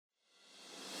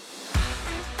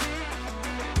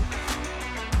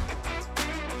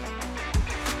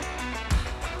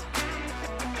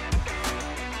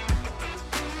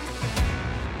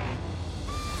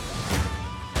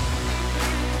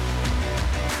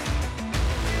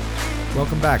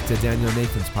Welcome back to Daniel and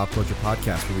Nathan's Pop Culture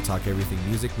Podcast, where we talk everything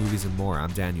music, movies, and more.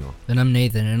 I'm Daniel. And I'm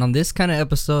Nathan. And on this kind of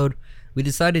episode, we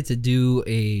decided to do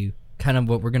a kind of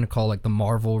what we're going to call like the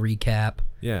Marvel recap.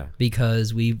 Yeah.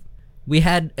 Because we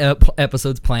had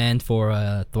episodes planned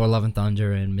for Thor Love and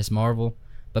Thunder and Miss Marvel.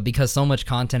 But because so much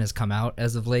content has come out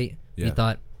as of late, we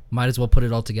thought might as well put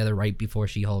it all together right before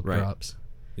She-Hulk drops.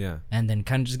 Yeah. And then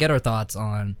kind of just get our thoughts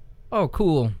on, oh,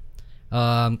 cool.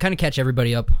 Kind of catch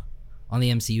everybody up on the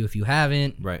MCU if you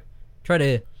haven't. Right. Try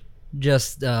to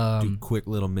just do quick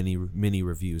little mini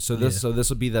reviews. So this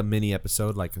will be the mini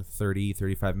episode, like a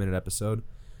 35 minute episode.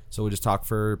 So we'll just talk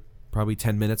for probably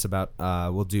 10 minutes about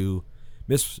we'll do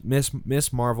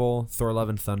Miss Marvel, Thor Love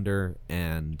and Thunder,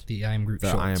 and the I Am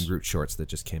Groot shorts that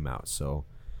just came out. So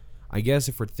I guess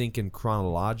if we're thinking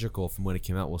chronological from when it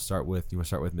came out, you want to start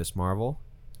with Miss Marvel?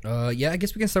 Yeah, I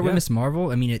guess we can start with Miss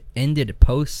Marvel. I mean, it ended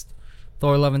post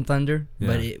Thor Love and Thunder,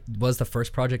 but it was the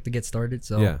first project to get started.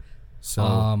 So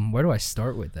where do I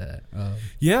start with that?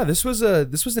 This was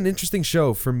an interesting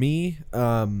show for me.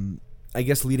 I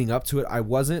guess leading up to it, I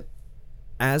wasn't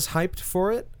as hyped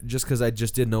for it just because I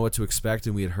just didn't know what to expect,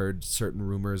 and we had heard certain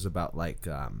rumors about like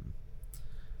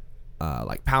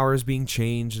powers being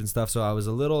changed and stuff. So I was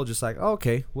a little just like, oh,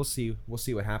 okay, we'll see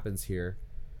what happens here.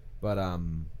 But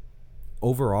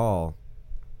overall,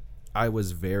 I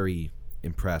was very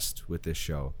impressed with this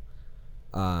show.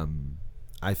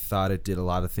 I thought it did a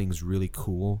lot of things really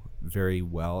cool, very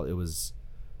well. It was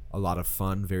a lot of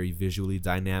fun, very visually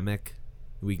dynamic.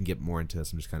 We can get more into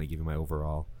this. I'm just kind of giving my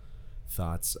overall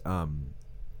thoughts.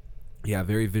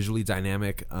 Very visually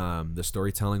dynamic. The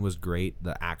storytelling was great.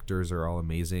 The actors are all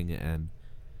amazing, and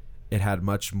it had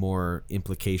much more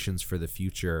implications for the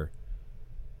future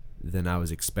than I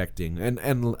was expecting.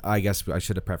 And I guess I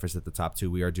should have prefaced at the top too.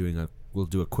 We'll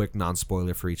do a quick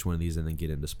non-spoiler for each one of these and then get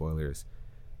into spoilers.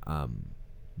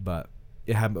 But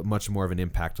it had much more of an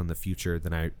impact on the future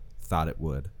than I thought it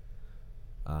would.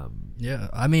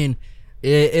 I mean,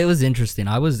 it was interesting.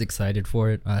 I was excited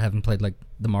for it. I haven't played like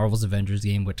the Marvel's Avengers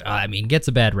game, which I mean gets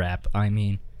a bad rap. I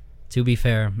mean, to be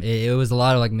fair, it was a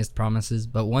lot of like missed promises.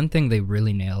 But one thing they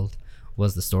really nailed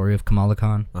was the story of Kamala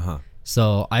Khan.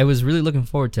 So I was really looking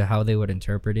forward to how they would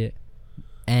interpret it.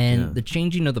 And the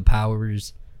changing of the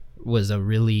powers was a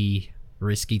really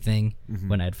risky thing.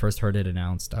 When I had first heard it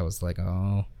announced, I was like,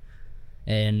 oh.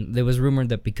 And there was rumored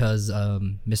that because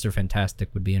Mr. Fantastic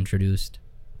would be introduced,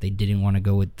 they didn't want to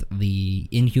go with the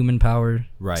inhuman power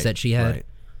set she had.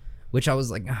 Which I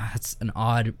was like, that's an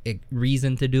odd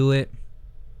reason to do it.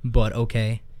 But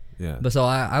okay. Yeah. But so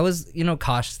I was,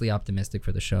 cautiously optimistic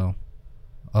for the show.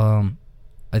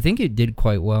 I think it did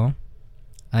quite well.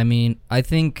 I mean, I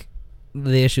think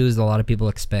the issue is a lot of people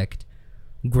expect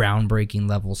groundbreaking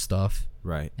level stuff.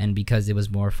 Right. And because it was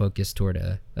more focused toward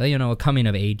a coming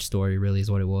of age story, really is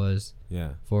what it was. Yeah.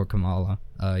 For Kamala,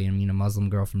 a Muslim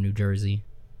girl from New Jersey,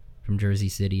 from Jersey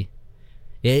City.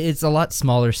 It's a lot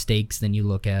smaller stakes than you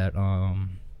look at,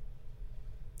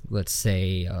 let's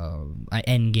say,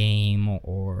 Endgame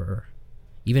or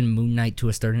even Moon Knight to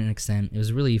a certain extent. It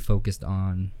was really focused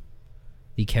on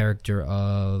the character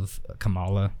of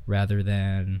Kamala rather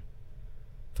than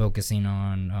focusing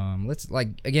on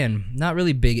not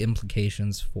really big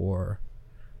implications for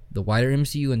the wider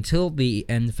MCU until the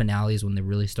end finales when they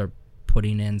really start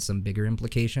putting in some bigger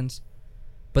implications.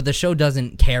 But the show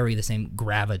doesn't carry the same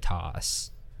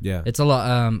gravitas. Yeah. It's a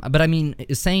lot but I mean,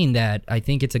 saying that, I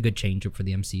think it's a good change up for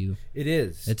the MCU. It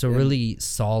is. It's a really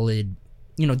solid,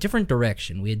 different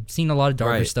direction. We had seen a lot of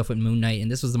darker stuff with Moon Knight, and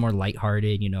this was the more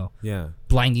lighthearted,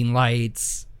 blinding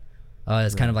lights.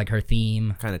 It's kind of like her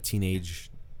theme. Kind of teenage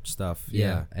stuff.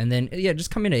 Yeah. And then just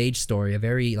coming to age story, a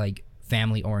very like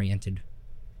family oriented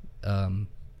kind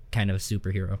of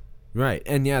superhero. Right.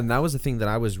 And and that was the thing that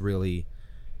I was really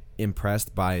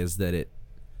impressed by, is that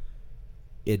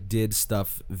it did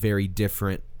stuff very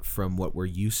different from what we're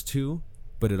used to,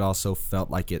 but it also felt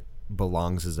like it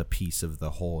belongs as a piece of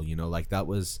the whole, like that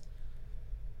was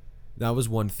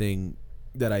one thing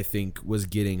that I think was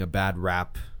getting a bad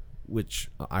rap, which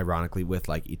ironically with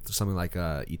like something like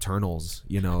Eternals,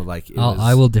 like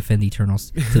I will defend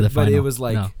Eternals to the final. But it was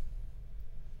like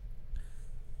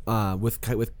with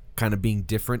kind of being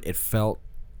different, it felt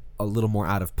a little more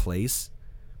out of place.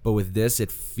 But with this,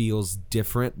 it feels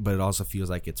different, but it also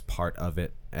feels like it's part of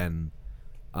it. And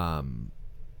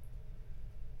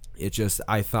it just,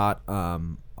 I thought a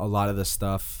lot of the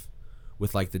stuff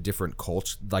with like the different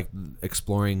culture, like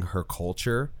exploring her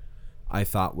culture, I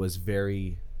thought was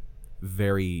very,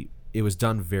 very, it was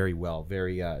done very well,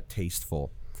 very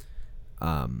tasteful.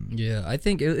 I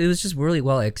think it was just really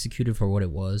well executed for what it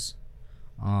was.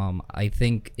 I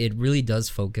think it really does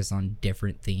focus on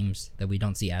different themes that we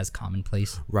don't see as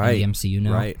commonplace right. in the MCU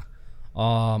now. Right.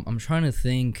 I'm trying to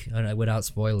think without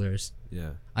spoilers.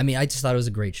 Yeah. I mean, I just thought it was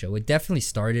a great show. It definitely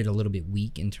started a little bit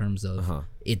weak in terms of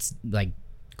its like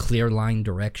clear line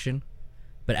direction,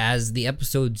 but as the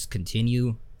episodes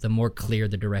continue, the more clear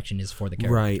the direction is for the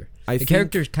character. Right. The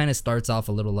character kind of starts off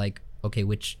a little like, okay,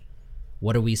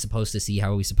 what are we supposed to see?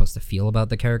 How are we supposed to feel about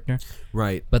the character?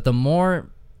 Right. But the more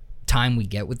time we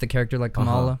get with the character like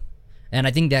Kamala, and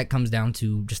I think that comes down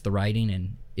to just the writing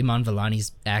and Iman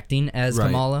Vellani's acting as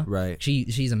Kamala. Right.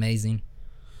 She's amazing.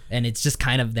 And it's just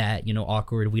kind of that,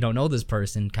 awkward, we don't know this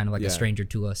person, kind of like a stranger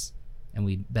to us, and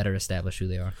we better establish who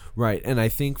they are. Right. And I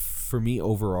think for me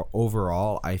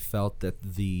overall I felt that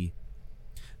the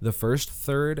first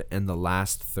third and the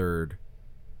last third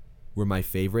were my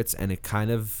favorites, and it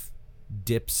kind of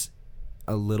dips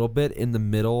a little bit in the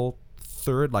middle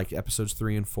third, like episodes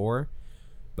 3 and 4.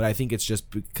 But I think it's just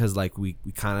because like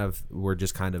we're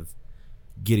just kind of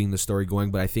getting the story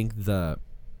going. But I think the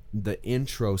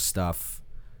intro stuff,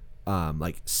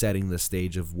 like setting the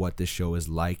stage of what this show is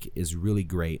like, is really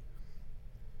great.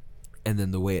 And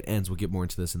then the way it ends, we'll get more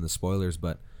into this in the spoilers,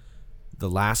 but the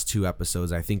last 2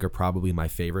 episodes I think are probably my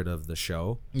favorite of the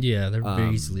show. Yeah, they're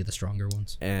very easily the stronger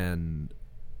ones. And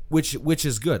which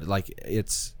is good. Like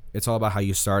it's all about how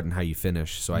you start and how you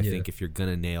finish. So I think if you're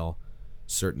gonna nail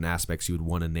certain aspects, you would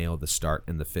want to nail the start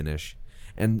and the finish.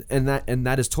 And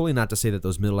that is totally not to say that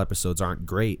those middle episodes aren't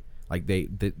great. Like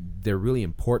they're really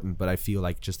important, but I feel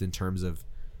like just in terms of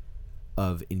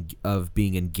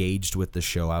being engaged with the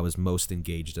show, I was most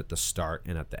engaged at the start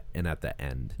and at the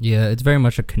end. Yeah, it's very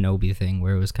much a Kenobi thing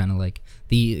where it was kind of like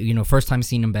the first time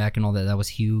seeing him back and all that was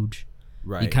huge.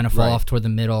 Right. You kind of fall off toward the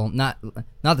middle. Not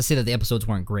to say that the episodes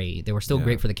weren't great. They were still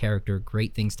great for the character,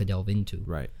 great things to delve into.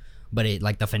 Right. But it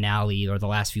like the finale or the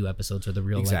last few episodes are the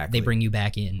real like, they bring you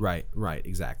back in. Right,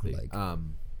 exactly. Like,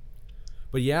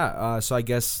 but yeah, so I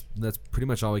guess that's pretty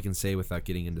much all we can say without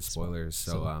getting into spoilers.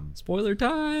 So spoiler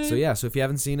time. So yeah, so if you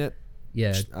haven't seen it,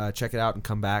 check it out and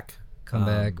come back. Come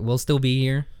back. We'll still be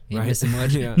here. Ain't missing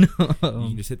much. Yeah. You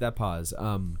can just hit that pause.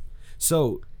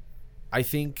 So I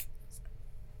think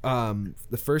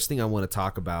the first thing I want to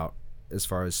talk about as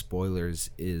far as spoilers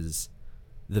is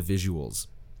the visuals.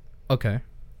 Okay.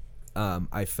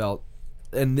 I felt,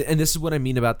 and this is what I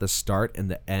mean about the start and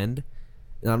the end.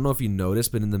 And I don't know if you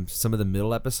noticed, but in some of the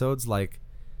middle episodes, like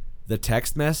the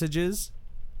text messages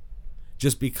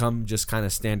just become just kind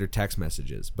of standard text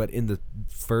messages. But in the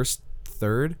first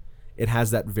third, it has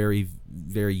that very,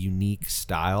 very unique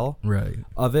style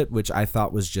of it, which I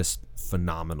thought was just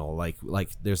phenomenal. Like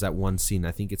there's that one scene,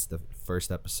 I think it's the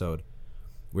first episode,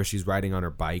 where she's riding on her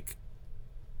bike,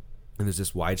 and there's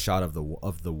this wide shot of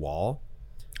the wall.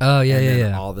 Oh yeah,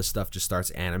 and all this stuff just starts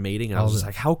animating, and I was just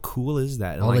like, "How cool is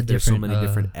that?" And all like, there's so many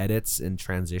different edits and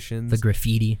transitions. The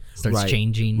graffiti starts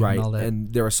changing, and all that.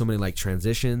 And there are so many like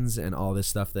transitions and all this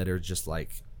stuff that are just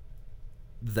like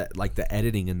that. Like the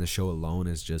editing in the show alone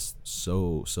is just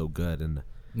so good, and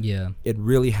it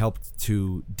really helped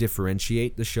to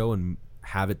differentiate the show and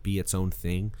have it be its own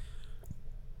thing.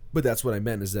 But that's what I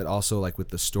meant, is that also like with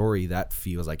the story, that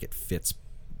feels like it fits.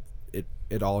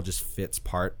 It all just fits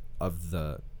part of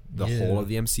the whole of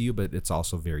the MCU, but it's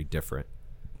also very different.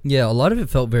 Yeah, a lot of it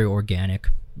felt very organic,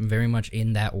 very much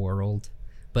in that world,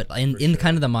 but in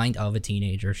kind of the mind of a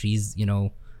teenager. She's,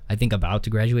 I think about to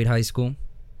graduate high school,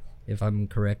 if I'm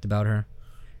correct about her.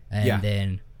 And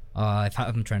then, if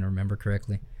I'm trying to remember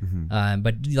correctly. Mm-hmm.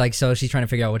 But like, so she's trying to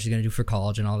figure out what she's going to do for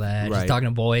college and all that. She's talking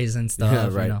to boys and stuff. Yeah,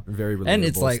 right. Very relatable and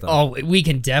it's like, stuff. We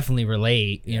can definitely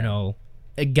relate,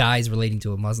 guys relating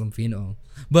to a Muslim female,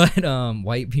 but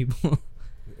white people.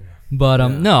 But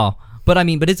no, but I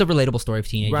mean, but it's a relatable story of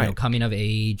teenage, coming of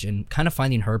age and kind of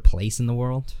finding her place in the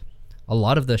world. A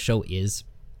lot of the show is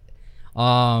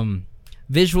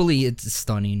visually it's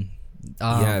stunning.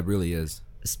 Yeah, it really is.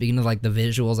 Speaking of like the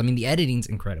visuals, I mean the editing's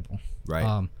incredible.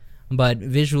 Right. But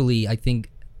visually, I think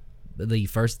the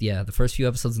first few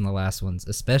episodes and the last ones,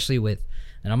 especially with,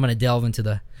 and I'm gonna delve into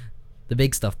the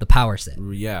big stuff, the power set.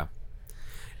 Yeah.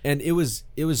 And it was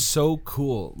so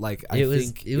cool. Like I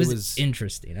think it was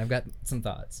interesting. I've got some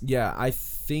thoughts. Yeah, I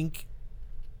think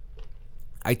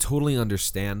I totally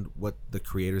understand what the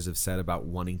creators have said about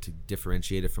wanting to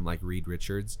differentiate it from like Reed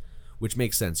Richards, which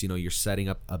makes sense. You're setting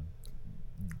up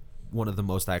one of the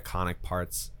most iconic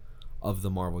parts of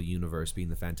the Marvel universe, being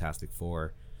the Fantastic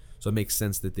Four. So it makes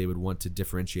sense that they would want to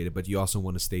differentiate it, but you also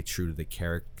want to stay true to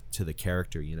the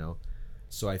character,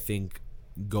 So I think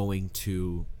going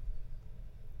to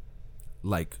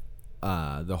like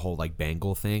the whole like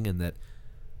bangle thing, and that,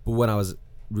 but when I was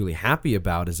really happy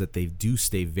about is that they do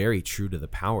stay very true to the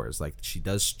powers. Like she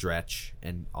does stretch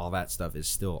and all that stuff is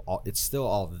still all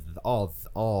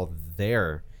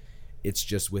there. It's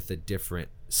just with a different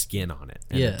skin on it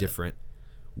and a different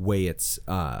way it's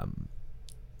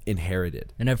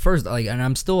inherited. And at first, and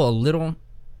I'm still a little.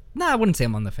 I wouldn't say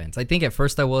I'm on the fence. I think at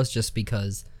first I was, just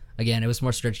because again it was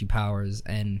more stretchy powers,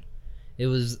 and it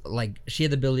was like she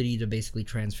had the ability to basically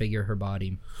transfigure her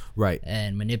body, right,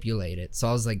 and manipulate it. So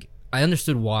I was like, I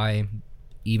understood why,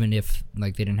 even if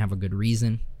like they didn't have a good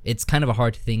reason. It's kind of a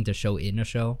hard thing to show in a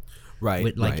show, right?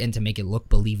 And to make it look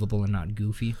believable and not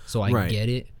goofy. So I get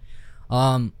it.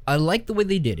 I like the way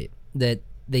they did it. That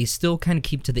they still kind of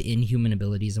keep to the Inhuman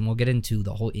abilities, and we'll get into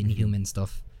the whole Inhuman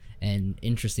stuff and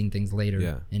interesting things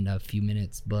later in a few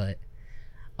minutes. But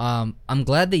I'm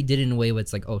glad they did it in a way where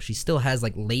it's like, oh, she still has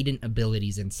like latent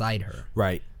abilities inside her,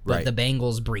 right? But the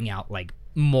bangles bring out like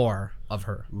more of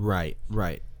her, right.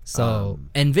 So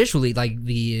and visually, like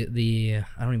the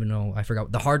I don't even know, I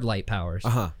forgot the hard light powers.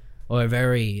 Are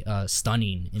very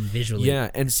stunning and visually. Yeah,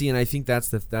 and I think that's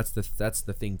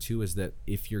the thing too, is that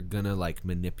if you're gonna like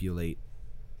manipulate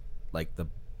like the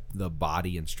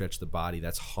body and stretch the body,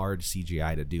 that's hard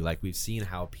CGI to do. Like we've seen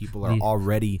how people are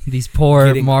already these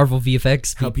poor Marvel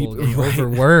VFX people getting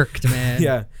overworked, man.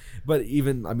 Yeah, but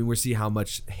even we're seeing how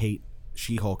much hate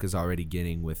She-Hulk is already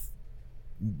getting with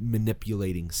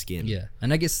manipulating skin. Yeah,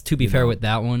 and I guess to be fair with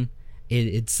that one,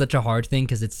 it's such a hard thing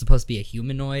because it's supposed to be a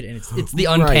humanoid, and it's the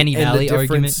uncanny valley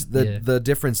argument. The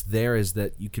difference there is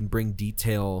that you can bring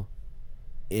detail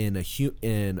in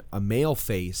a male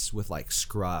face with like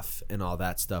scruff and all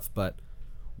that stuff, but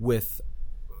with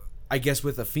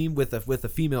a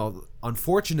female,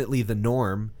 unfortunately the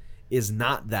norm is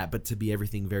not that, but to be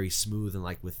everything very smooth and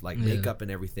like with like makeup and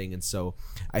everything. And so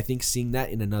I think seeing that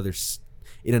in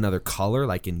another color,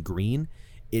 like in green,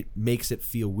 it makes it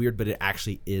feel weird, but it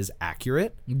actually is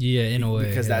accurate. Yeah, in a way,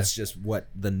 because that's just what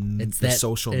the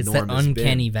social norm has been. It's that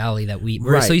uncanny valley that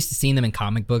we're so used to seeing them in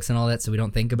comic books and all that, so we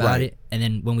don't think about it. And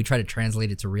then when we try to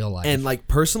translate it to real life, and like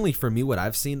personally for me, what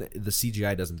I've seen, the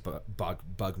CGI doesn't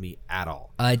bug me at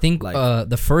all. I think like,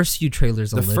 the first few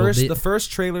trailers the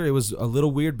first trailer, it was a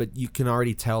little weird, but you can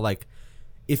already tell like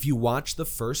if you watch the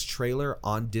first trailer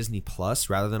on Disney Plus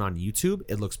rather than on YouTube,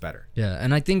 it looks better. Yeah,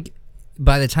 and I think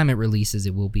by the time it releases,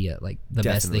 it will be at like the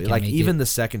best they can make even it. The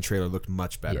second trailer looked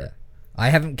much better. Yeah. I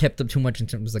haven't kept up too much in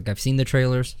terms like I've seen the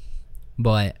trailers,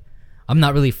 but I'm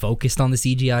not really focused on the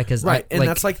CGI because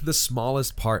that's like the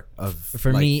smallest part of.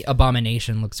 For me,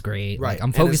 Abomination looks great. Right, like,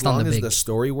 I'm focused on the big. As long as the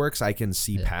story works, I can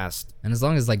see past. And as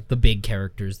long as like the big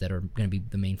characters that are going to be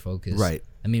the main focus. Right.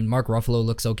 I mean, Mark Ruffalo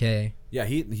looks okay.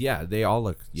 Yeah, they all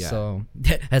look. Yeah. So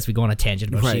as we go on a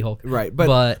tangent about She-Hulk, right?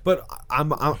 But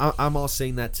I'm all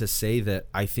saying that to say that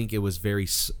I think it was very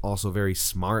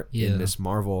smart in Miss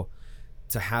Marvel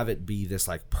to have it be this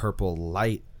like purple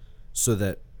light, so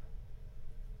that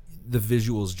the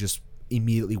visuals just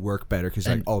immediately work better because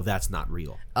like, oh, that's not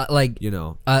real.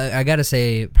 I gotta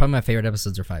say, probably my favorite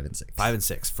episodes are 5 and 6. 5 and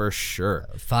 6 for sure.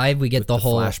 5, we get with the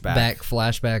whole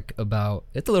flashback about.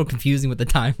 It's a little confusing with the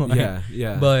timeline.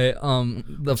 Yeah. But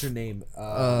what's her name?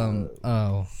 Her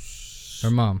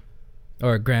mom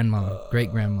or grandma,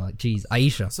 great grandma. Jeez,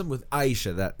 Aisha. Something with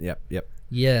Aisha. That. Yep.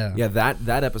 Yeah.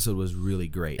 That episode was really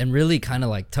great and really kind of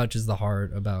like touches the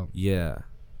heart about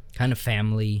kind of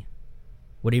family.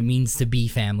 What it means to be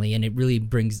family, and it really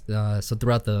brings so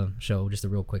throughout the show, just a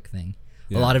real quick thing,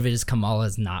 a lot of it is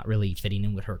Kamala's not really fitting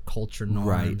in with her culture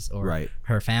norms or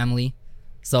her family,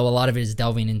 so a lot of it is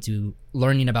delving into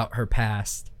learning about her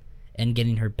past and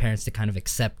getting her parents to kind of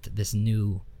accept this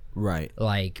new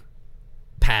like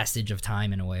passage of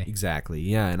time in a way.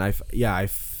 Exactly. And I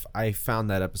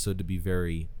found that episode to be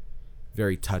very,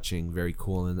 very touching, very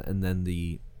cool, and then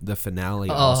the finale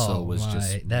also was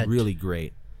really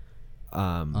great.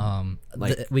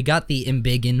 We got the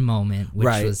embiggen moment, which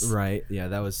was yeah,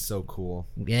 that was so cool,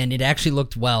 and it actually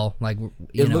looked well. Like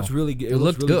it looked really good. It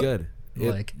looked really good.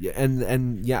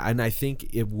 And I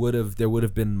think it would have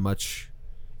been much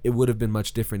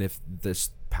different if this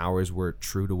powers were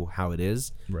true to how it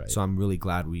is. Right. So I'm really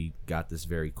glad we got this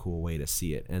very cool way to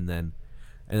see it. And then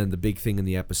the big thing in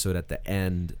the episode at the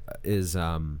end is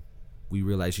we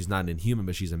realize she's not an Inhuman,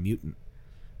 but she's a mutant,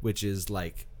 which is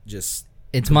like just.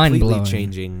 It's mind blowing.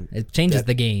 Changing. It changes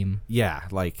the game. Yeah,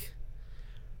 like.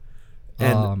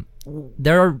 And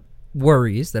there are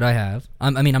worries that I have.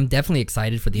 I'm definitely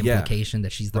excited for the implication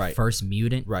that she's the first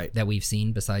mutant that we've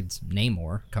seen besides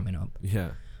Namor coming up. Yeah.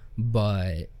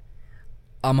 But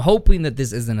I'm hoping that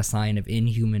this isn't a sign of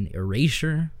Inhuman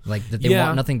erasure, like that they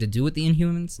want nothing to do with the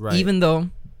Inhumans. Right. Even though,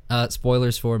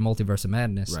 spoilers for Multiverse of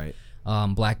Madness. Right.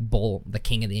 Black Bolt, the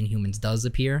king of the Inhumans, does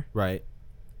appear. Right.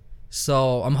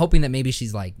 So I'm hoping that maybe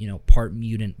she's like, part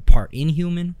mutant, part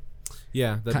Inhuman.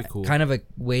 Yeah, that'd be cool. Kind of a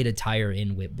way to tie her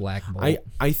in with Black Bolt.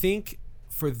 I think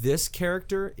for this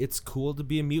character, it's cool to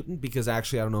be a mutant because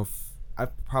actually, I don't know if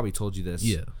I've probably told you this.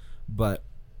 Yeah. But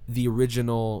the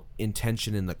original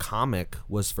intention in the comic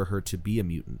was for her to be a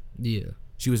mutant. Yeah.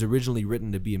 She was originally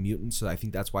written to be a mutant, so I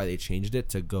think that's why they changed it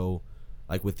to go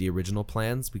like with the original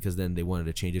plans, because then they wanted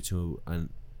to change it to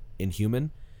an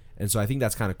Inhuman. And so I think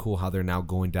that's kind of cool how they're now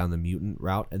going down the mutant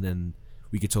route, and then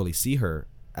we could totally see her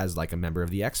as like a member of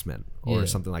the X-Men or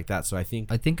something like that. So I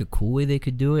think a cool way they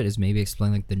could do it is maybe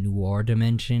explain like the noir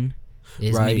dimension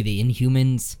is maybe the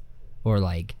Inhumans or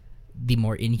like the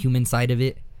more inhuman side of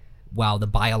it, while the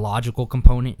biological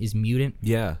component is mutant.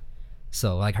 Yeah.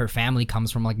 So like her family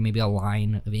comes from like maybe a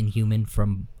line of Inhuman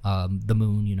from the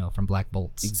moon, from Black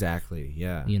Bolt's exactly.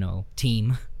 Yeah.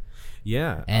 Team.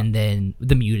 Yeah. And then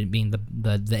the mutant being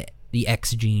the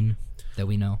X gene that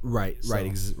we know. Right. Right.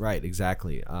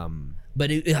 Exactly.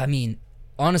 But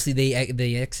honestly,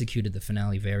 they executed the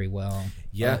finale very well.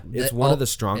 Yeah, it's one of the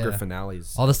stronger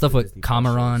finales. All the stuff with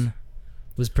Cameron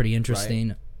was pretty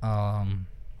interesting. Right.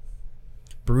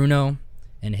 Bruno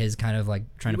and his kind of like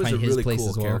trying to find his place cool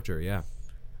as well. Character, yeah.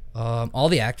 All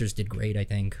the actors did great, I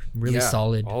think. Really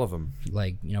solid. All of them.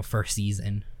 Like, first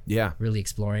season. Yeah. Really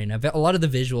exploring. A lot of the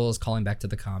visuals calling back to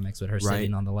the comics with her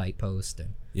sitting on the light post.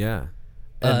 And, yeah.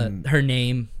 Her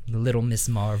name, Little Miss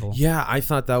Marvel. Yeah, I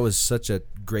thought that was such a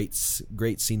great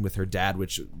scene with her dad,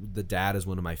 which the dad is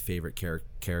one of my favorite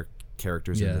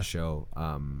characters in the show.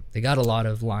 They got a lot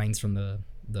of lines from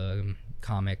the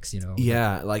comics,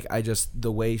 Yeah, like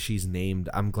the way she's named,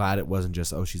 I'm glad it wasn't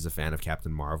just she's a fan of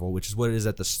Captain Marvel, which is what it is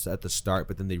at the start,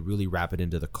 but then they really wrap it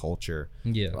into the culture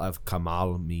of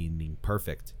Kamala meaning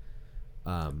perfect.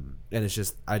 And it's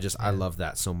just I love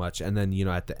that so much. And then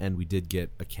at the end we did get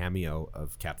a cameo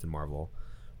of Captain Marvel,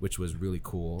 which was really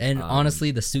cool. And honestly,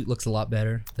 the suit looks a lot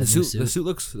better. The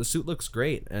suit looks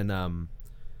great, and I'm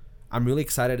really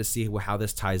excited to see how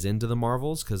this ties into the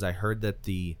Marvels, because I heard that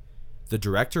the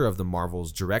director of the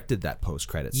Marvels directed that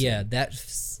post-credit scene. Yeah, that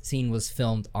scene was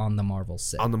filmed on the Marvel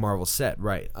set. On the Marvel set,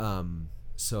 right.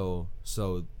 So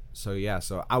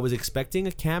I was expecting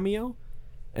a cameo,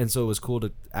 and so it was cool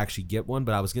to actually get one,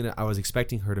 but I was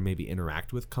expecting her to maybe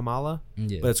interact with Kamala.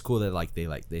 Yeah. But it's cool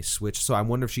that they switch. So I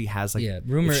wonder if she has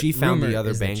if she found the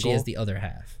other bangle. She has the other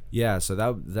half. Yeah, so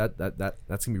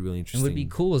that's gonna be really interesting. It would be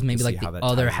cool is maybe like the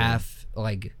other half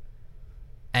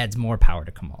adds more power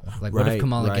to Kamala. Like, what if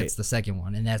Kamala gets the second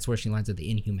one, and that's where she lands at the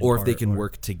Inhuman or if they can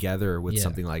work together with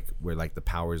something like where like the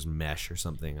powers mesh or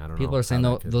something. I don't know. People are saying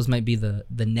those might be the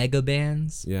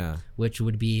Negabands. Yeah. Which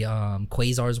would be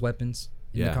Quasar's weapons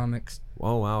in the comics.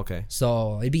 Oh, wow, okay.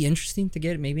 So it'd be interesting to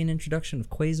get maybe an introduction of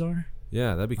Quasar.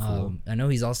 Yeah, that'd be cool. I know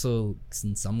he's also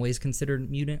in some ways considered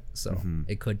mutant, so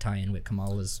it could tie in with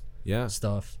Kamala's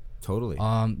stuff. Totally.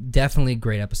 Definitely a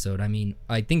great episode. I mean,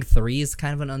 I think 3 is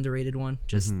kind of an underrated one,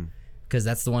 just because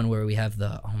that's the one where we have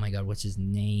oh my god, what's his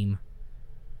name?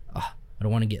 I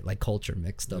don't want to get like culture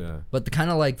mixed up, but the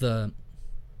kind of like the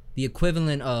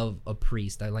equivalent of a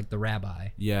priest. I like the rabbi.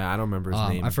 Yeah, I don't remember his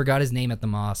name. I forgot his name at the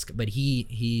mosque, but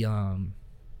he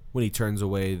when he turns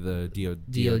away the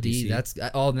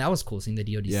DOD. That was cool seeing the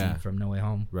DOD scene from No Way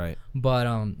Home. Right. But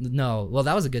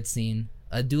that was a good scene.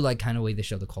 I do like kind of way they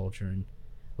show the culture, and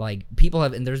like people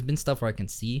have, and there's been stuff where I can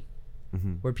see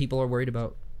where people are worried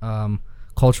about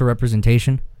cultural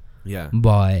representation. Yeah.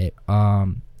 But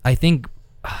I think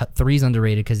 3's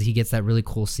underrated because he gets that really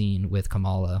cool scene with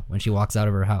Kamala when she walks out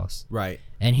of her house. Right.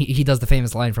 And he does the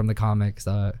famous line from the comics,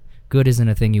 good isn't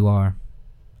a thing you are,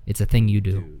 it's a thing you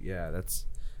do. Yeah, that's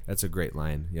a great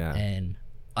line. Yeah. And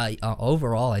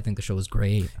overall, I think the show was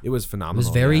great. It was phenomenal. It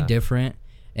was very different,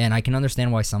 and I can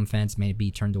understand why some fans may be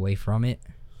turned away from it.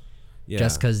 Yeah.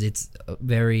 Just because it's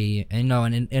very, and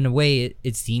in a way,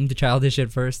 it seemed childish at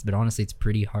first, but honestly, it's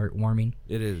pretty heartwarming.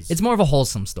 It is. It's more of a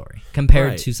wholesome story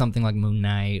compared to something like Moon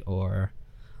Knight or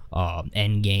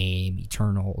Endgame,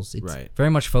 Eternals. It's very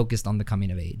much focused on the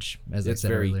coming of age, as I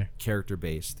said earlier. It's very character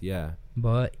based, yeah.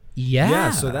 But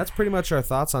yeah, so that's pretty much our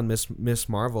thoughts on Miss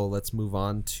Marvel. Let's move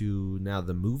on to now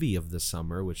the movie of the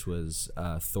summer, which was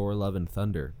Thor: Love and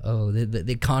Thunder. Oh,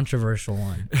 the controversial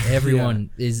one. Anyone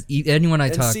I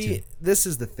talk to. This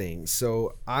is the thing.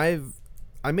 So I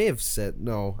may have said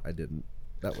no, I didn't.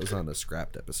 That was on a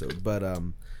scrapped episode. But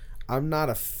I'm not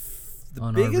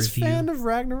the biggest fan of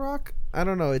Ragnarok. I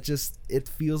don't know. It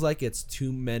feels like it's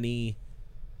too many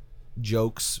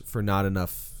jokes for not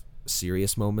enough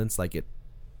serious moments. Like it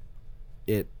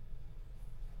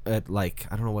like,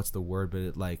 I don't know what's the word,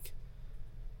 but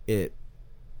it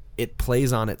it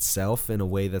plays on itself in a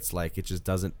way that's like it just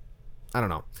doesn't. I don't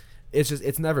know.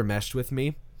 It's never meshed with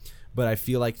me, but I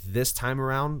feel like this time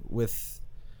around with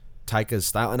Taika's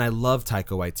style, and I love Taika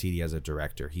Waititi as a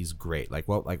director. He's great. Like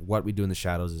What We Do in the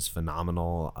Shadows is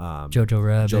phenomenal.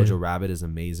 Jojo Rabbit is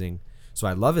amazing. So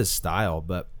I love his style,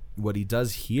 but what he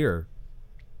does here,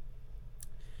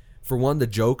 for one, the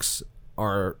jokes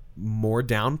are more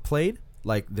downplayed.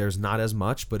 Like there's not as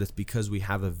much, but it's because we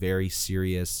have a very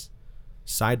serious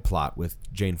side plot with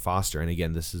Jane Foster, and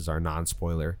again, this is our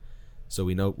non-spoiler. So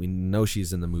we know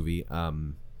she's in the movie,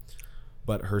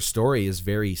 but her story is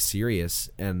very serious,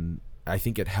 and I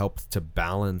think it helped to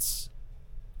balance,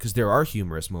 because there are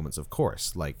humorous moments, of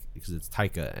course, like because it's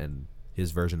Taika and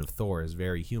his version of Thor is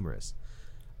very humorous.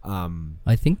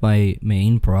 I think my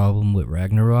main problem with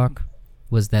Ragnarok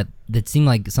was that it seemed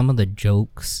like some of the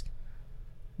jokes,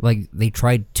 like they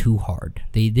tried too hard.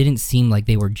 They didn't seem like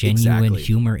they were genuine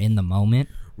humor in the moment.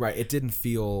 Right. It didn't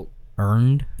feel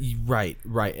earned. Right.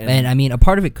 And I mean, a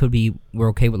part of it could be we're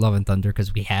okay with Love and Thunder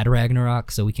because we had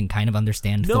Ragnarok, so we can kind of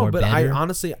understand Thor better. No, but I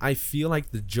honestly feel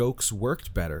like the jokes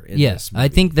worked better in this movie. I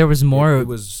think there was more.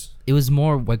 It was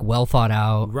more like well thought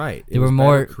out. Right. There were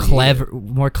more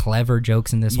clever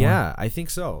jokes in this one. Yeah, I think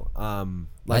so.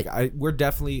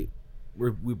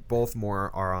 We both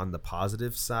more are on the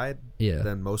positive side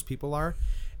than most people are,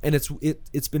 and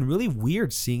it's been really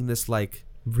weird seeing this like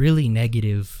really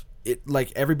negative. It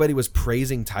like everybody was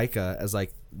praising Taika as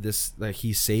like this, like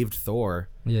he saved Thor,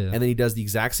 and then he does the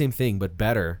exact same thing but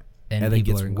better, and then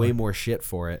gets way more shit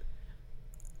for it.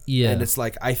 Yeah, and it's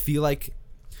like I feel like,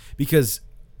 because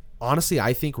honestly,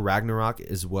 I think Ragnarok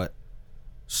is what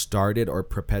started or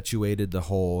perpetuated the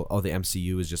whole the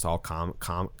MCU is just all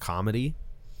comedy,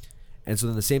 and so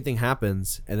then the same thing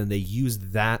happens, and then they use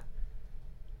that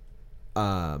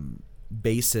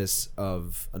basis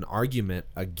of an argument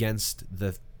against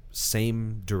the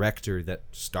same director that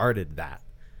started that.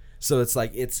 So it's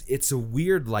like it's a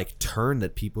weird like turn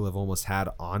that people have almost had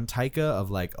on Taika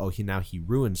of like, he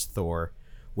ruins Thor,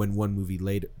 when one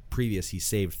movie previous he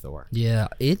saved Thor. Yeah,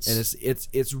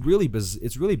 it's really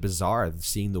bizarre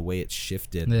seeing the way it's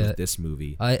shifted with this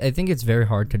movie. I think it's very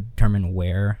hard to determine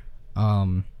where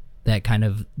that kind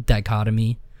of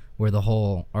dichotomy, where the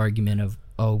whole argument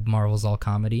of Marvel's all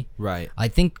comedy. Right. I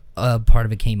think part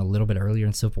of it came a little bit earlier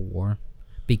in Civil War,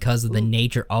 because of the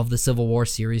nature of the Civil War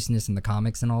seriousness in the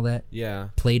comics and all that. Yeah.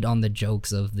 Played on the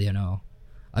jokes of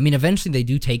I mean, eventually they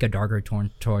do take a darker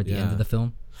turn toward the end of the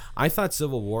film. I thought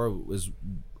Civil War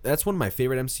that's one of my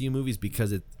favorite MCU movies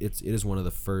because it is one of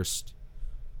the first,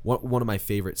 one of my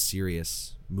favorite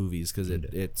serious movies, because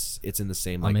it's in the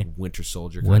same Winter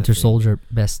Soldier. Winter Soldier,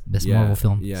 best Marvel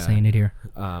film. Yeah. Saying it here.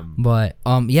 But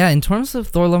in terms of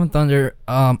Thor: Love and Thunder,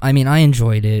 I mean, I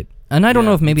enjoyed it. And I don't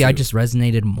know if maybe I just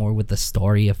resonated more with the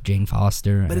story of Jane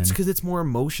Foster. But it's because it's more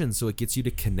emotion, so it gets you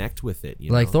to connect with it.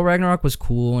 You know? Thor Ragnarok was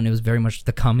cool, and it was very much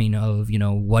the coming of,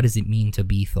 what does it mean to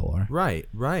be Thor? Right.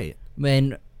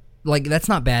 And, that's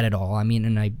not bad at all. I mean,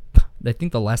 and I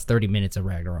think the last 30 minutes of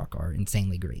Ragnarok are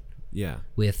insanely great. Yeah.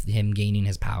 With him gaining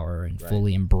his power and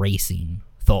fully embracing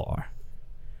Thor.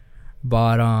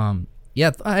 But,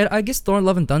 I guess Thor: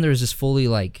 Love and Thunder is just fully,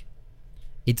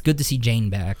 it's good to see Jane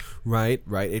back. Right.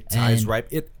 It ties right.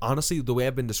 It honestly, the way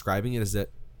I've been describing it is that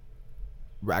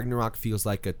Ragnarok feels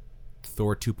like a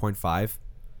Thor 2.5.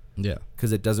 Yeah.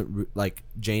 Because it doesn't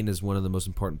Jane is one of the most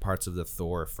important parts of the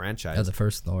Thor franchise. Yeah, the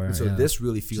first Thor. And so this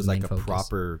really feels like a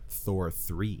proper Thor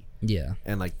 3. Yeah.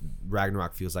 And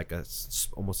Ragnarok feels like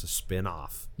almost a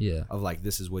spin-off. Yeah. Of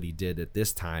this is what he did at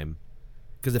this time.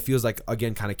 Because it feels like,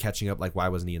 again, kind of catching up. Why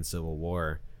wasn't he in Civil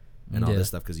War and all this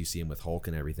stuff? Because you see him with Hulk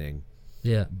and everything.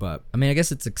 Yeah, but I mean, I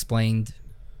guess it's explained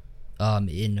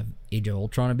in Age of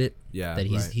Ultron a bit. Yeah, that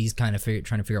he's kind of trying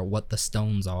to figure out what the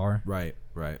stones are. Right.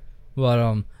 But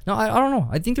no, I don't know.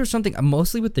 I think there's something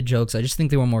mostly with the jokes. I just think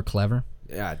they were more clever.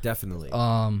 Yeah, definitely.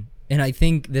 And I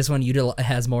think this one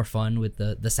has more fun with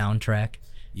the soundtrack.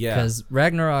 Yeah, because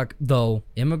Ragnarok, though,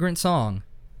 Immigrant Song,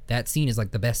 that scene is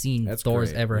the best scene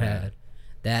Thor's ever had.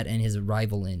 That and his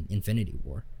arrival in Infinity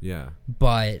War. Yeah.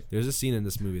 But there's a scene in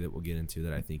this movie that we'll get into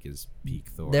that I think is peak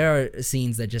Thor. There are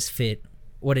scenes that just fit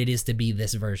what it is to be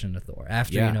this version of Thor.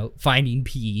 After, finding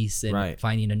peace and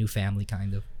finding a new family,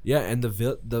 kind of. Yeah, and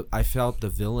I felt the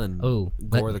villain,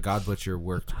 Gore the God Butcher,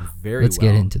 worked very well. Let's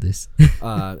get into this.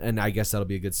 And I guess that'll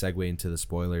be a good segue into the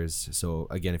spoilers. So,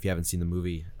 again, if you haven't seen the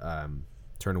movie,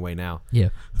 turn away now. Yeah.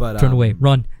 But turn away.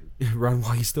 Run. Run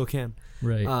while you still can.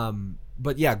 Right.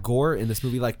 But yeah, Gore in this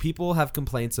movie, people have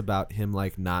complaints about him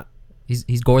not.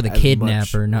 He's Gore the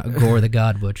kidnapper, not Gore the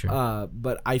God Butcher.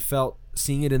 But I felt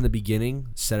seeing it in the beginning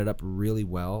set it up really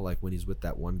well. Like when he's with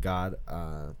that one god.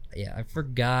 Yeah, I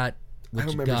forgot which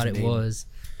remember god his it name. was,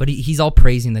 but he's all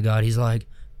praising the god. He's like,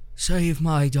 "Save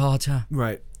my daughter."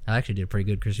 Right. I actually did a pretty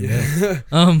good Christian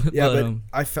Bale. Yeah,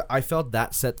 but I felt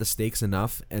that set the stakes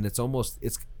enough, and it's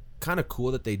kind of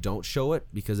cool that they don't show it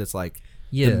because it's like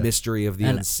the mystery of the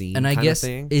unseen. And I kind guess of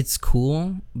thing. it's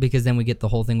cool because then we get the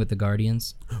whole thing with the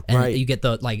Guardians, and Right. you get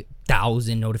the like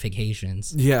 1,000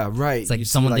 notifications. Yeah, right. It's like You see,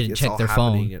 someone didn't it's check all their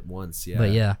happening phone. at once.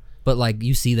 Yeah, But like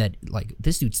you see that like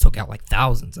this dude's took out like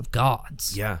thousands of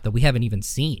gods. Yeah. That we haven't even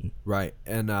seen. right.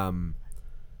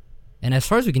 And as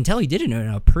far as we can tell, he did it in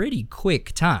a pretty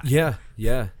quick time. Yeah. He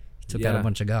took out a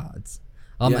bunch of gods.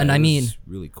 And it I mean, was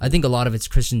really cool. I think a lot of it's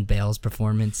Christian Bale's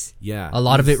performance. Yeah, A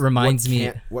lot of it reminds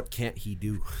me. What can't he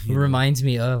do? It reminds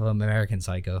me of American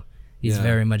Psycho. He's Yeah.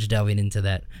 very much delving into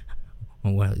that.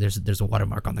 Oh, well, there's a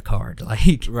watermark on the card.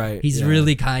 Like, Right, He's yeah.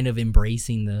 really kind of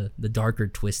embracing the darker,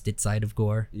 twisted side of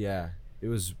gore. Yeah, it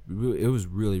was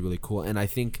really, really cool, and I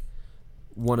think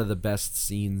one of the best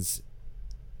scenes,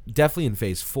 definitely in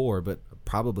Phase 4, but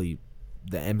probably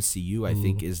the MCU, I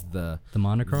think, is the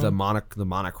monochrome, the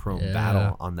monochrome Yeah.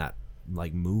 battle on that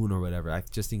like moon or whatever. I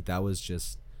just think that was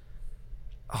just,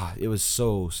 it was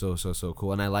so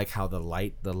cool, and I like how the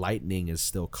lightning is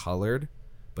still colored,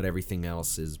 but everything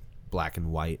else is black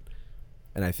and white,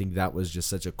 and I think that was just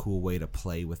such a cool way to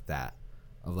play with that,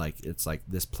 of like it's like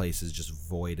this place is just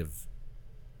void of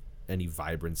any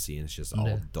vibrancy and it's just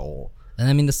all dull. And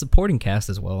I mean the supporting cast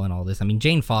as well and all this. I mean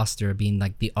Jane Foster being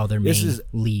like the other main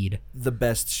lead. The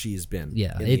best she's been.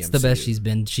 Yeah, in it's the best she's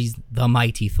been. She's the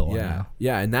mighty Thor now.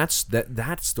 Yeah, and that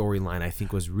storyline I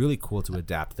think was really cool to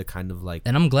adapt, the kind of like.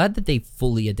 And I'm glad that they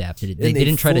fully adapted it. They and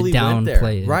didn't try to fully went there.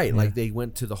 downplay it. Right, Yeah. like they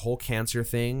went to the whole cancer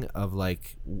thing of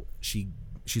like she's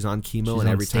on chemo, She's and on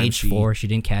every time stage 4, she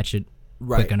didn't catch it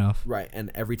quick enough. Right, and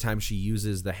every time she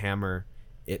uses the hammer,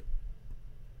 it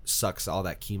sucks all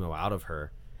that chemo out of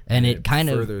her, and it kind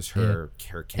of furthers her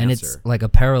cancer. And it's like a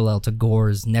parallel to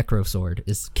Gore's necro sword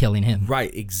is killing him.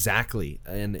 Right, exactly,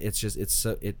 and it's just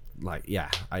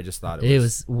I just thought it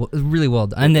was really well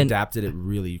done. And then adapted it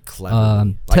really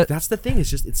cleverly. That's the thing.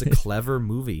 It's a clever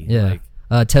movie. Yeah.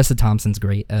 Like, Tessa Thompson's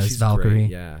great as she's Valkyrie. great,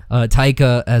 yeah.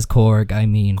 Taika as Korg. I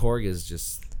mean, Korg is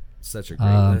just such a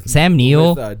great. Sam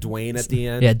Neill with Dwayne at the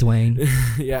end. Yeah, Dwayne.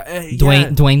 yeah,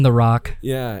 Dwayne the Rock.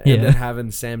 Yeah, and then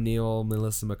having Sam Neill,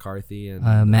 Melissa McCarthy,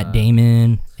 and Matt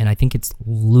Damon, and I think it's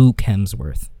Luke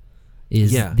Hemsworth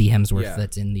is the Hemsworth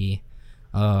that's in the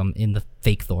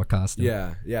fake Thor costume.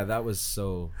 Yeah, that was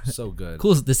so good.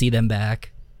 Cool to see them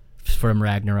back from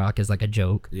Ragnarok as like a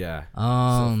joke. Yeah,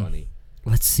 so funny.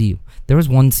 Let's see. There was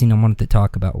one scene I wanted to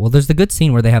talk about. Well, there's the good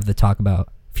scene where they have the talk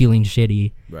about feeling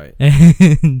shitty, right?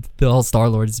 And the whole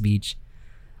Star-Lord speech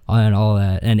and all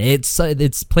that, and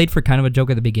it's played for kind of a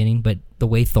joke at the beginning, but the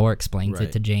way Thor explains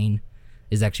it to Jane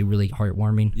is actually really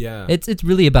heartwarming. Yeah, it's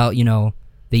really about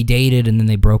they dated and then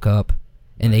they broke up,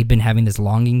 and they've been having this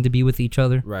longing to be with each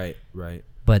other. Right.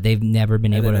 But they've never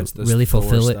been able to really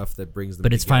fulfill it. That brings them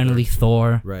but it's together. Finally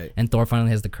Thor, right? And Thor finally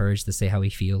has the courage to say how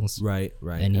he feels, right.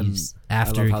 And he's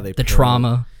after the parallel,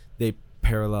 trauma. They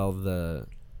parallel the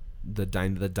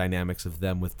dynamics of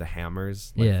them with the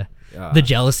hammers. Like, the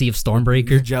jealousy of Stormbreaker.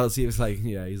 The jealousy is like,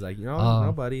 he's like,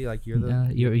 no, buddy, like you're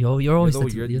the you're always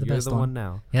you're the best one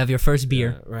now. You have your first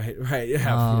beer. Right,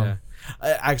 yeah.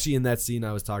 Actually, in that scene,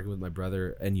 I was talking with my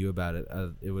brother and you about it.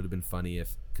 It would have been funny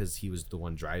because he was the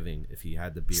one driving. If he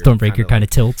had the beer, Stormbreaker kind of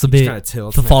tilts a bit. Kind of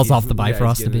tilts. Falls off the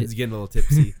Bifrost a bit. He's getting a little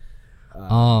tipsy.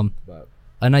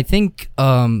 And I think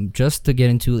just to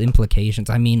get into implications,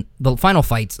 I mean, the final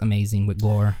fight's amazing with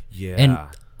Gore. Yeah. And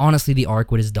honestly, the arc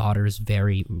with his daughter is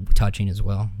very touching as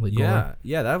well with Gore.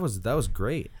 Yeah, that was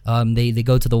great. They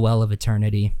go to the Well of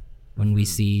Eternity when we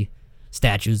see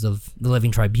statues of the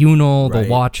Living Tribunal, the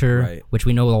Watcher, which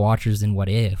we know the Watcher's in What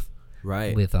If.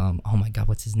 Right. With oh my God,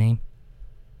 what's his name?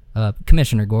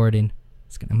 Commissioner Gordon.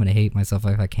 I'm gonna hate myself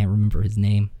if I can't remember his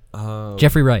name.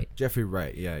 Jeffrey Wright.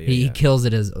 Yeah. He kills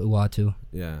it as Uatu.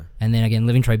 Yeah. And then again,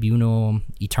 Living Tribunal,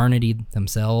 Eternity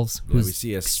themselves, who's we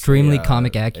see extremely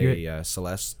comic accurate. A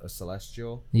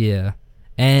celestial. Yeah.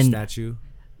 And statue.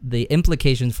 The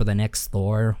implications for the next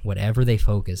Thor, whatever they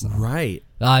focus on. Right.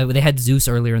 They had Zeus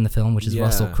earlier in the film, which is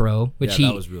Russell Crowe, which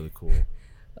that was really cool.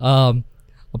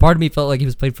 A part of me felt like he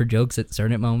was played for jokes at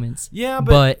certain moments. Yeah,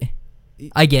 but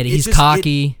I get it. He's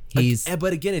cocky.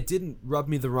 But again, it didn't rub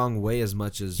me the wrong way as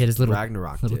much as his little,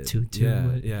 Ragnarok little did.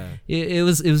 Tutu. Yeah. It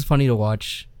was funny to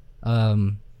watch.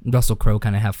 Russell Crowe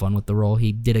kind of have fun with the role.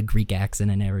 He did a Greek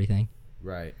accent and everything.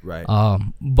 Right.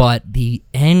 But the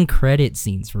end credit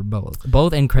scenes for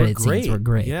both end credit scenes were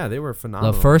great. Yeah, they were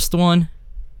phenomenal. The first one,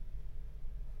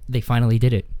 they finally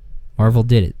did it. Marvel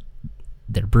did it.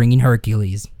 They're bringing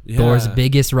Hercules, Thor's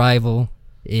biggest rival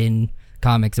in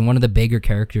comics, and one of the bigger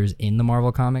characters in the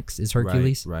Marvel comics is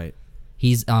Hercules. Right.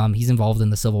 He's involved in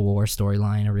the Civil War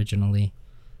storyline originally.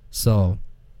 So,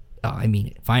 I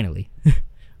mean, finally,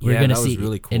 we're gonna see.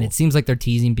 Really cool. And it seems like they're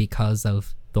teasing because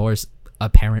of Thor's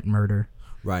apparent murder.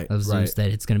 Right. Of Zeus, that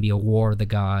it's gonna be a war of the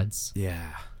gods.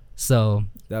 Yeah. So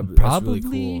that's probably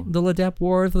really cool. they'll adapt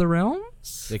War of the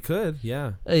Realms. They could,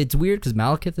 yeah. It's weird because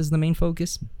Malekith is the main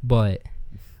focus, but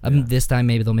this time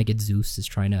maybe they'll make it Zeus is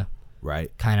trying to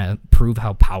kind of prove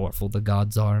how powerful the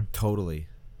gods are. Totally.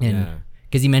 And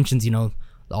because he mentions,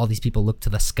 all these people look to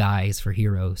the skies for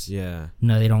heroes. Yeah.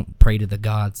 No, they don't pray to the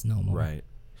gods no more. Right.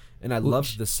 And I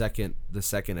loved the second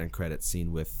end credit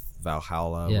scene with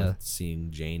Valhalla, with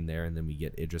seeing Jane there, and then we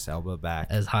get Idris Elba back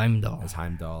as Heimdall,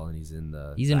 and he's in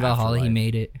the Valhalla. He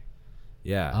made it.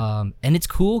 Yeah. And it's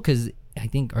cool because I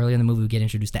think earlier in the movie we get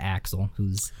introduced to Axel,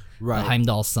 who's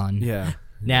Heimdall's son. Yeah.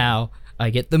 Now I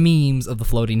get the memes of the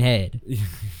floating head.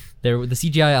 The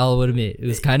CGI, I'll admit, it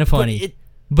was kind of funny.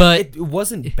 But it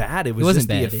wasn't bad. It wasn't just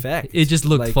bad. The effect. It just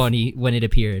looked funny when it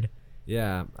appeared.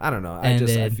 Yeah, I don't know. I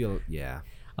feel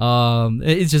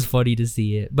it's just funny to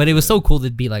see it. But it was so cool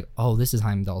to be like, oh, this is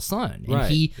Heimdall's son.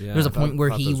 And there's a point where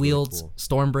he wields really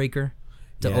cool. Stormbreaker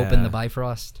to open the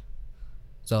Bifrost.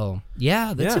 So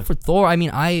that's it for Thor. I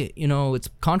mean, it's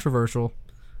controversial.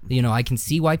 I can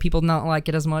see why people not like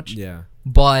it as much. Yeah.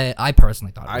 But I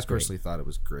personally thought it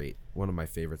was great. One of my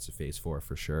favorites of Phase 4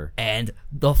 for sure. And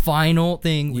the final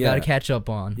thing we got to catch up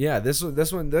on. Yeah, this one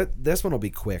will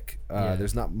be quick.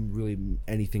 There's not really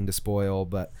anything to spoil,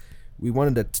 but we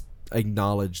wanted to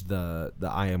acknowledge the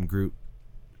I Am Groot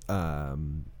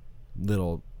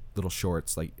little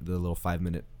shorts, like the little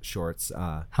 5-minute shorts.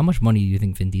 How much money do you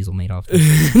think Vin Diesel made off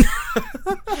this?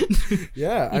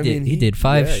 Yeah, he did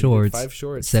 5 shorts. He did 5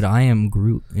 shorts. Said I am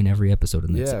Groot in every episode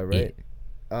in this. Yeah, right.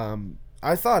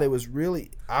 I thought it was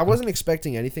really. I wasn't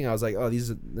expecting anything. I was like, oh,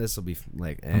 this will be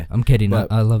like. I'm kidding.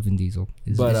 But, I love Vin Diesel.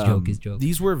 His joke.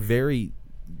 These were very,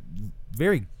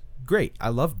 very great. I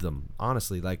loved them,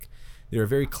 honestly. Like, they were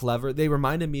very clever. They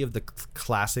reminded me of the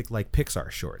classic like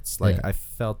Pixar shorts. Like I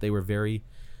felt they were very.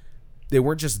 They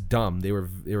weren't just dumb. They were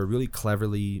really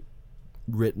cleverly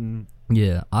written.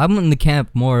 Yeah, I'm in the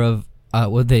camp more of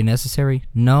were they necessary?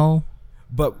 No,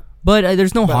 but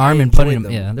there's no harm in putting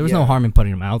them. Yeah, there was no harm in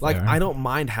putting them out there. Like, I don't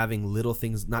mind having little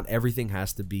things. Not everything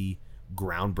has to be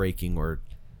groundbreaking or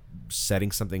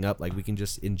setting something up. Like, we can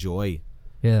just enjoy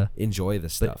the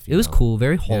stuff. It was cool,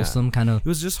 very wholesome, kind of. It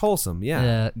was just wholesome,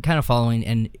 kind of following,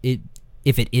 and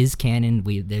if it is canon,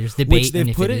 there's debate. Which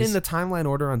they've put it in the timeline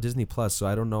order on Disney Plus, so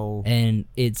I don't know. And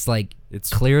it's like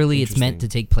clearly it's meant to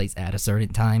take place at a certain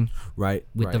time, right?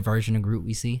 With the version of Groot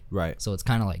we see, right? So it's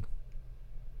kind of like,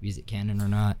 is it canon or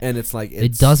not? And it's like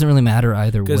it doesn't really matter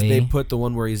either way, because they put the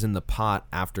one where he's in the pot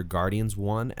after Guardians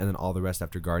 1, and then all the rest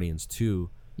after Guardians 2.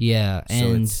 Yeah, so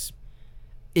and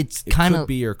it's kind of could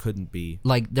be or couldn't be.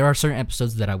 Like, there are certain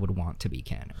episodes that I would want to be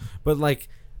canon,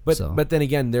 but then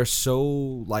again, they're so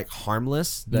like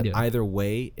harmless that either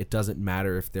way, it doesn't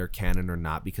matter if they're canon or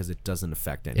not, because it doesn't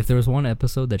affect anything. If there was one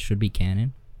episode that should be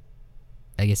canon,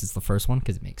 I guess it's the first one,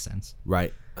 because it makes sense.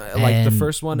 Right. Like the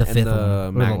first one, and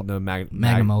the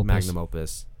Magnum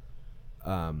Opus,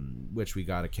 which we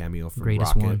got a cameo from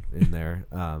Greatest Rocket one. in there.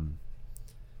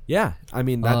 Yeah, I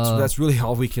mean, that's really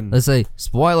all we can. Let's say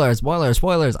spoilers.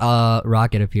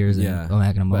 Rocket appears in the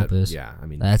Magnum Opus. Yeah, I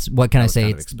mean, that's what can I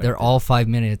say? They're all 5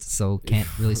 minutes, so can't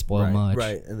really spoil much.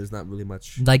 Right, and there's not really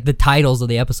much. Like, the titles of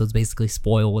the episodes basically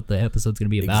spoil what the episode's gonna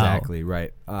be about. Exactly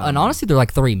right. And honestly, they're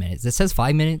like 3 minutes. It says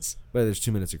 5 minutes, but there's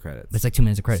 2 minutes of credits. It's like 2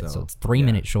 minutes of credits, so it's 3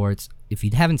 minute shorts. If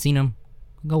you haven't seen them,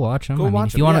 go watch them.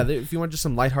 If you want, if you want just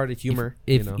some lighthearted humor,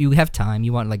 if you have time,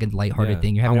 you want like a lighthearted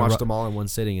thing. I watched them all in one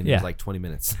sitting, and it was like 20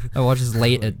 minutes. I watched this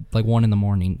late at like 1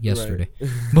 a.m. yesterday.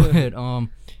 Right. But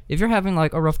if you're having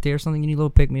like a rough day or something, you need a little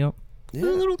pick me up. Yeah.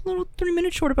 A little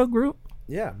 3-minute short about Groot.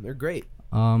 Yeah, they're great.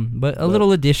 But a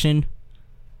little addition.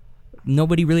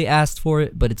 Nobody really asked for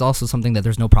it, but it's also something that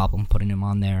there's no problem putting him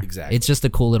on there. Exactly. It's just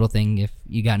a cool little thing if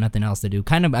you got nothing else to do.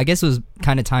 Kind of, I guess it was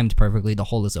kind of timed perfectly to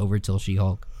hold us over till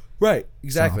She-Hulk. Right,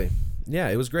 exactly. So, yeah,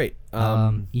 it was great. But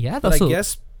I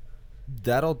guess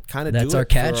that'll kind of do it. That's our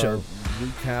catch-up.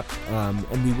 Recap.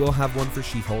 And we will have one for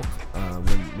She-Hulk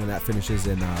when that finishes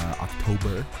in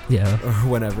October. Yeah. Or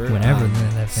whenever. Whenever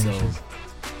that finishes.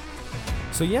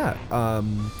 So yeah,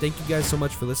 thank you guys so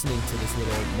much for listening to this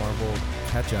little Marvel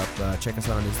catch-up. Check us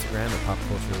out on Instagram at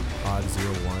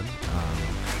PopCulturePod01.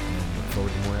 And look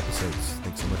forward to more episodes.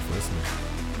 Thanks so much for listening.